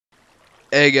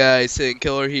Hey guys,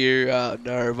 Killer here,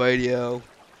 another video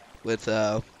with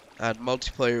on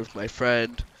multiplayer with my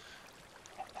friend.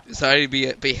 Decided to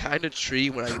be behind a tree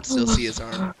when I can still see his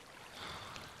arm.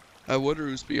 I wonder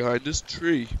who's behind this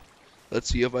tree. Let's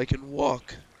see if I can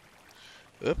walk.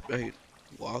 Oop, I can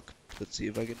walk. Let's see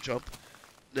if I can jump.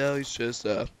 No, he's just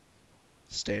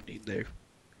standing there,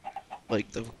 like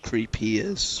the creep he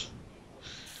is.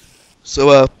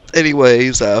 So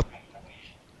anyways,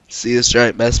 see this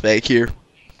giant mess back here.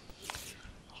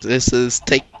 This is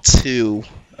take 2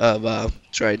 of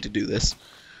trying to do this.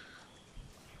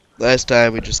 Last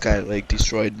time we just kind of like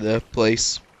destroyed the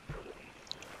place.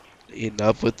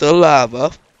 Enough with the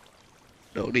lava.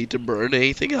 No need to burn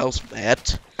anything else,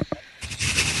 Matt.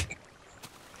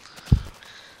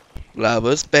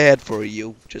 Lava's bad for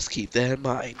you. Just keep that in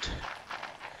mind.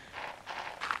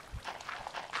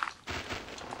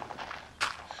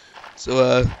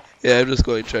 So yeah, I'm just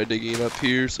going to try digging up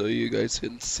here so you guys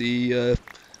can see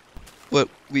what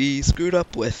we screwed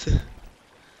up with.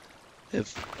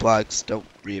 If blocks don't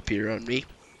reappear on me.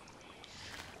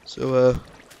 So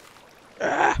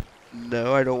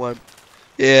no, I don't want.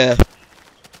 Yeah,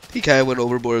 he kind of went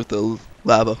overboard with the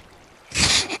lava.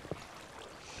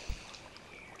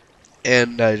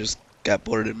 And I just got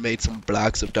bored and made some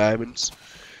blocks of diamonds.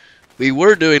 We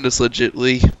were doing this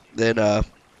legitly, then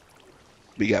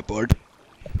we got bored.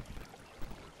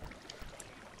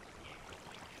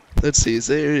 Let's see, is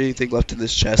there anything left in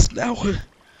this chest now?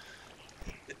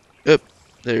 Yep,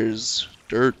 there's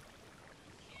dirt,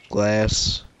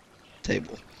 glass,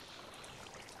 table.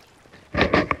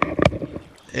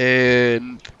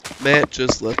 And Matt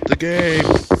just left the game.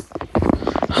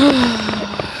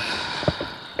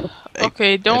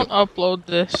 Okay, don't upload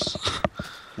this.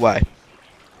 Why?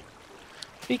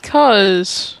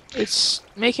 Because it's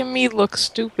making me look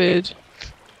stupid.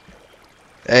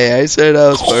 Hey, I said I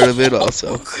was part of it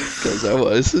also, because I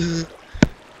was.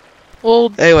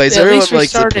 Well, anyways, at everyone least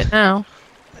likes restart it now.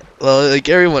 Well, like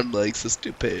everyone likes the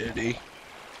stupidity.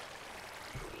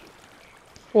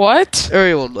 What?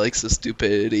 Everyone likes the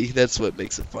stupidity. That's what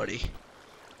makes it funny.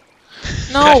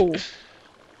 No.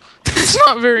 It's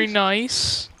not very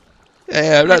nice.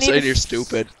 Hey, I'm not saying you're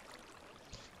stupid.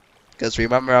 Because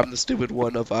remember, I'm the stupid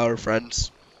one of our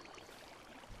friends.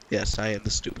 Yes, I am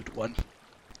the stupid one.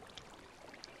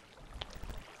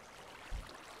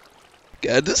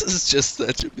 God, this is just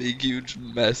such a big, huge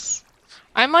mess.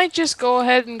 I might just go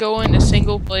ahead and go into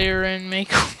single player and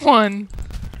make one.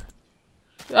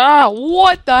 Ah,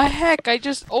 what the heck? I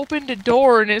just opened a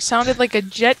door and it sounded like a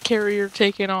jet carrier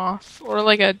taking off. Or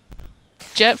like a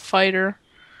jet fighter.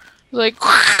 Like...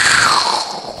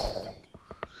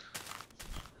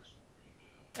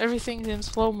 Everything's in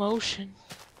slow motion.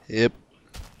 Yep.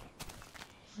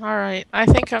 Alright, I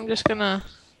think I'm just gonna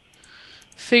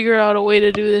figure out a way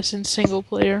to do this in single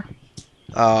player.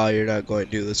 Oh, you're not going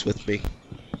to do this with me.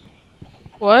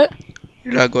 What?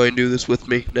 You're not going to do this with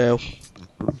me now.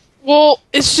 Well,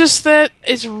 it's just that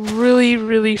it's really,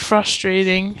 really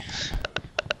frustrating.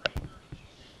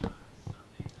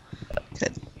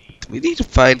 We need to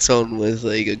find someone with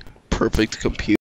like a perfect computer.